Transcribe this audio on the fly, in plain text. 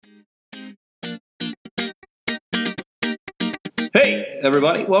Hey,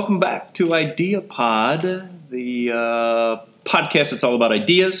 everybody. Welcome back to IdeaPod, the podcast that's all about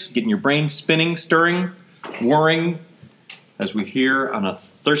ideas, getting your brain spinning, stirring, whirring, as we hear on a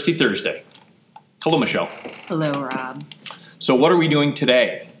thirsty Thursday. Hello, Michelle. Hello, Rob. So what are we doing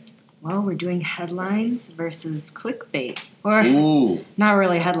today? Well, we're doing headlines versus clickbait. Or Ooh, not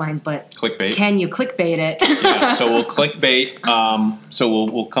really headlines, but clickbait. can you clickbait it? Yeah, so we'll clickbait.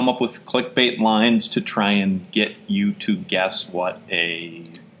 We'll come up with clickbait lines to try and get you to guess what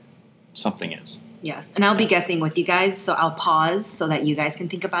something is. Yes, and I'll be guessing with you guys, so I'll pause so that you guys can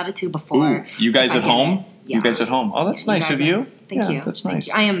think about it too before. Ooh, you guys at home? Yeah. You guys at home? Oh, that's nice of you. Thank you. That's Thank nice.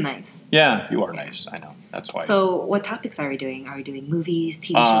 you. I am nice. Yeah, you are nice. I know. That's why. So, what topics are we doing? Are we doing movies,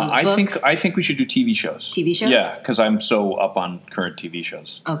 TV shows, books? I think we should do TV shows. TV shows? Yeah, because I'm so up on current TV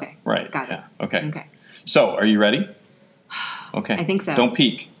shows. Okay. Right. Got it. Yeah. Okay. Okay. So, are you ready? Okay. I think so. Don't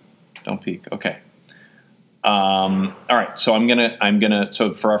peek. Okay. All right. So I'm gonna.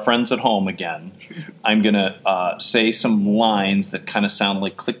 So for our friends at home again, I'm gonna say some lines that kind of sound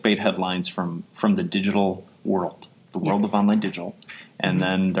like clickbait headlines from the digital world, the world of online digital, and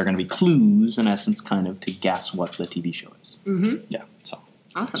then they're gonna be clues in essence, kind of to guess what the TV show is. Mm-hmm. Yeah. So.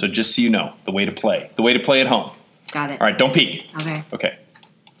 Awesome. So just so you know, the way to play at home. Got it. All right. Don't peek. Okay. Okay.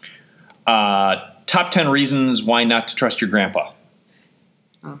 Top 10 reasons why not to trust your grandpa.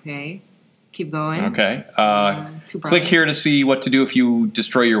 Okay. Keep going. Okay. Too broad. Click here to see what to do if you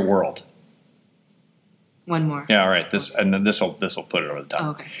destroy your world. One more. Yeah, all right. This will put it over the top. Oh,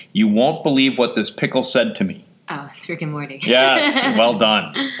 okay. You won't believe what this pickle said to me. Oh, it's Rick and Morty. Yes. Well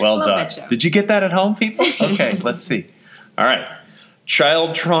done. Well Love done. that show. Did you get that at home, people? Okay, let's see. All right.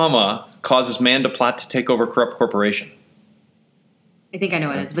 Child trauma causes man to plot to take over corrupt corporation. I think I know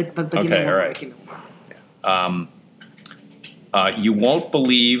what it is, but give Okay, me one all more. right. Give me one more. You won't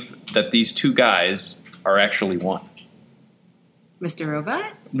believe that these two guys are actually one. Mr.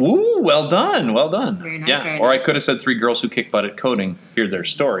 Robot? Woo! Well done. Very nice, Yeah. very Or I nice. could have said 3 girls who kick butt at coding. Hear their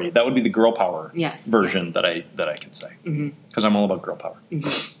story. That would be the girl power Yes, version yes. that I can say Mm-hmm. because I'm all about girl power.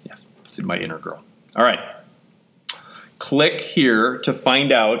 Mm-hmm. Yes, it's in my inner girl. All right. Click here to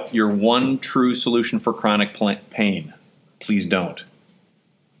find out your one true solution for chronic pain. Please don't.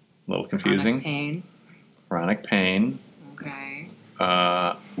 A little confusing. Chronic pain. Chronic pain. Okay.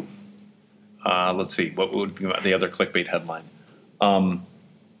 Let's see. What would be the other clickbait headline?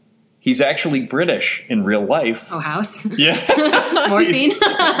 He's actually British in real life. Oh, house? Yeah. Morphine?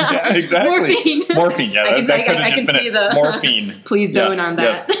 Yeah, exactly. Morphine. Yeah, that could have just been see it. the Morphine. Please don't on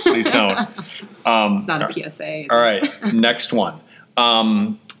that. Yes, please don't. It's not a PSA. All right, next one.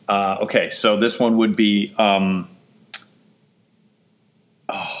 Okay, so this one would be. I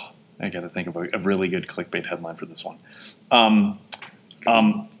got to think of a really good clickbait headline for this one.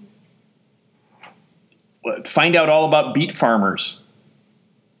 Find out all about beet farmers.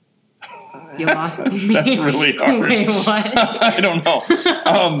 You lost me. That's really hard. Wait, what? I don't know.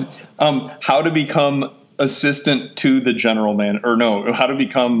 How to become assistant to the general man, or no, how to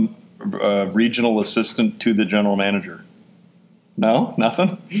become regional assistant to the general manager. No,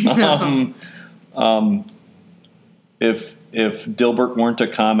 nothing. No. If Dilbert weren't a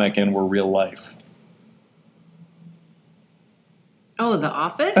comic and were real life. Oh, The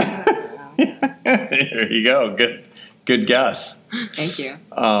Office? There you go. Good guess. Thank you.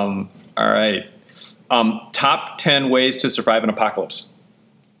 All right. Top 10 ways to survive an apocalypse.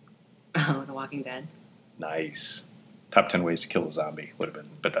 Oh, The Walking Dead. Nice. Top 10 ways to kill a zombie would have been,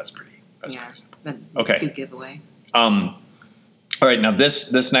 but that's pretty simple. Okay. 2 giveaway. All right. Now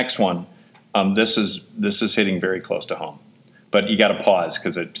this next one, this is hitting very close to home, but you got to pause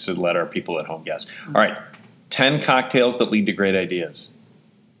because it's to let our people at home guess. All right. 10 cocktails that lead to great ideas.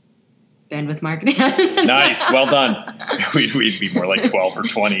 Bandwidth marketing. Nice. Well done. We'd be more like 12 or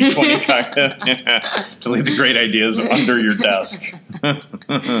 20 cocktails to lead to great ideas under your desk.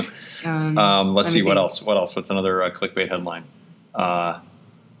 Let's see. What else? What's another clickbait headline? Can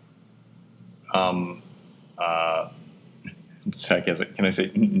I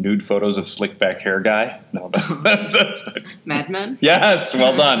say nude photos of slick back hair guy? No, that's Mad Men? Yes.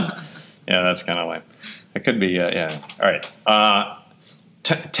 Well done. Yeah, that's kind of lame. It could be. Yeah. All right.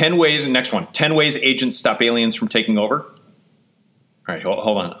 10 ways. Next one. 10 ways agents stop aliens from taking over. All right.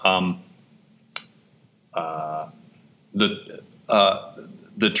 Hold on.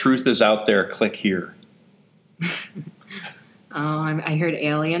 The truth is out there. Click here. Oh, I heard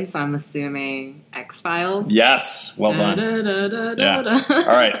Alien, so I'm assuming X-Files. Yes. Well done. Yeah.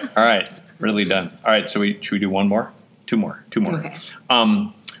 All right. Really done. All right. So should we do one more? Two more. Okay.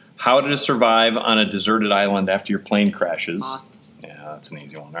 How to survive on a deserted island after your plane crashes. Lost. Yeah, that's an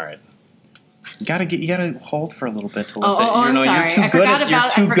easy one. All right. You gotta hold for a little bit to let I'm sorry. You're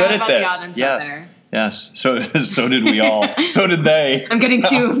too good at this. Yes. Yes. So did we all. So did they. I'm getting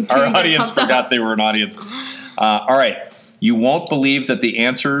too Our audience forgot they were an audience. All right. You won't believe that the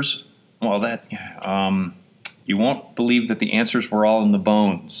answers. You won't believe that the answers were all in the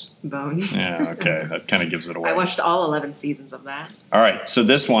bones. Bones. Yeah. Okay. That kind of gives it away. I watched all 11 seasons of that. All right. So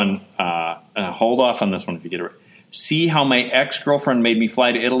this one. Hold off on this one if you get it right. See how my ex-girlfriend made me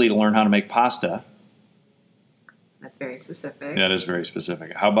fly to Italy to learn how to make pasta. That's very specific. That is very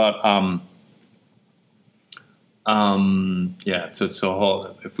specific. How about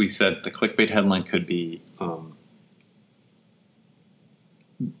So if we said the clickbait headline could be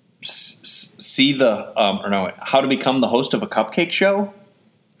see the how to become the host of a cupcake show.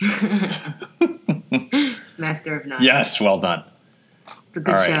 Master of None. Yes, well done. It's a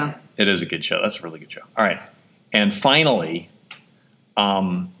good show. It is a good show. That's a really good show. All right, and finally,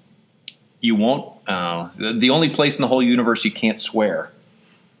 you won't. The only place in the whole universe you can't swear.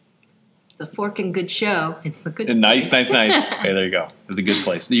 The Fork and Good Show. It's the good Nice. place. Okay, there you go. The good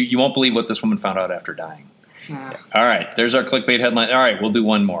place. You won't believe what this woman found out after dying. Yeah. All right, there's our clickbait headline. All right, we'll do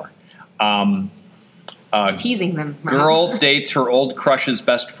one more. Teasing them. Girl dates her old crush's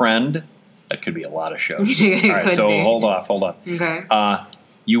best friend. That could be a lot of shows. All right, so hold off. Okay.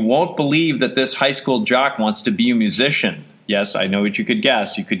 You won't believe that this high school jock wants to be a musician. Yes, I know what you could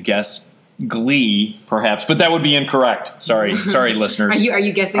guess. You could guess Glee, perhaps, but that would be incorrect. Sorry, listeners. Are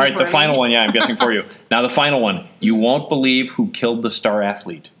you guessing? All right, for the final me? one. Yeah, I'm guessing for you. Now the final one. You won't believe who killed the star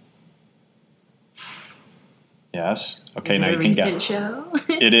athlete. Yes. Okay, now you can guess. Recent show.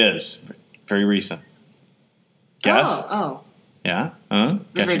 It is very recent. Guess. Oh. Yeah.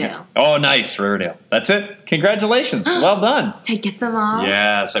 Riverdale. Oh, nice, Riverdale. That's it. Congratulations. Well done. Did I get them all?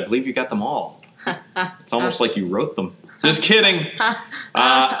 Yes, I believe you got them all. It's almost like you wrote them. Just kidding.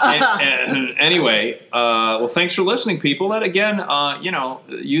 Anyway, well, thanks for listening, people. That again,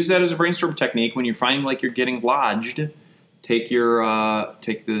 use that as a brainstorm technique when you're finding like you're getting lodged. Take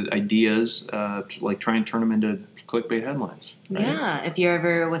the ideas, try and turn them into clickbait headlines. Right? Yeah, if you're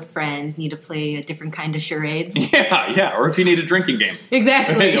ever with friends, need to play a different kind of charades. Yeah, or if you need a drinking game.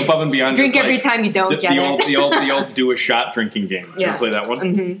 Exactly. Above and beyond. Drink every time you don't get it. The old do a shot drinking game. Yes. You play that one?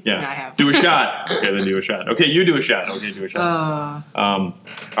 Mm-hmm. Yeah. I have. Do a shot. Okay, then do a shot. Okay, you do a shot. Okay, do a shot. All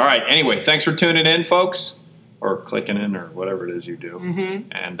right, anyway, thanks for tuning in, folks. Or clicking in or whatever it is you do.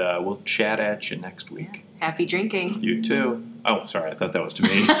 Mm-hmm. And we'll chat at you next week. Happy drinking. You too. Oh, sorry, I thought that was to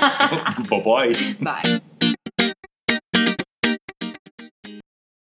me. Bye-bye. Bye.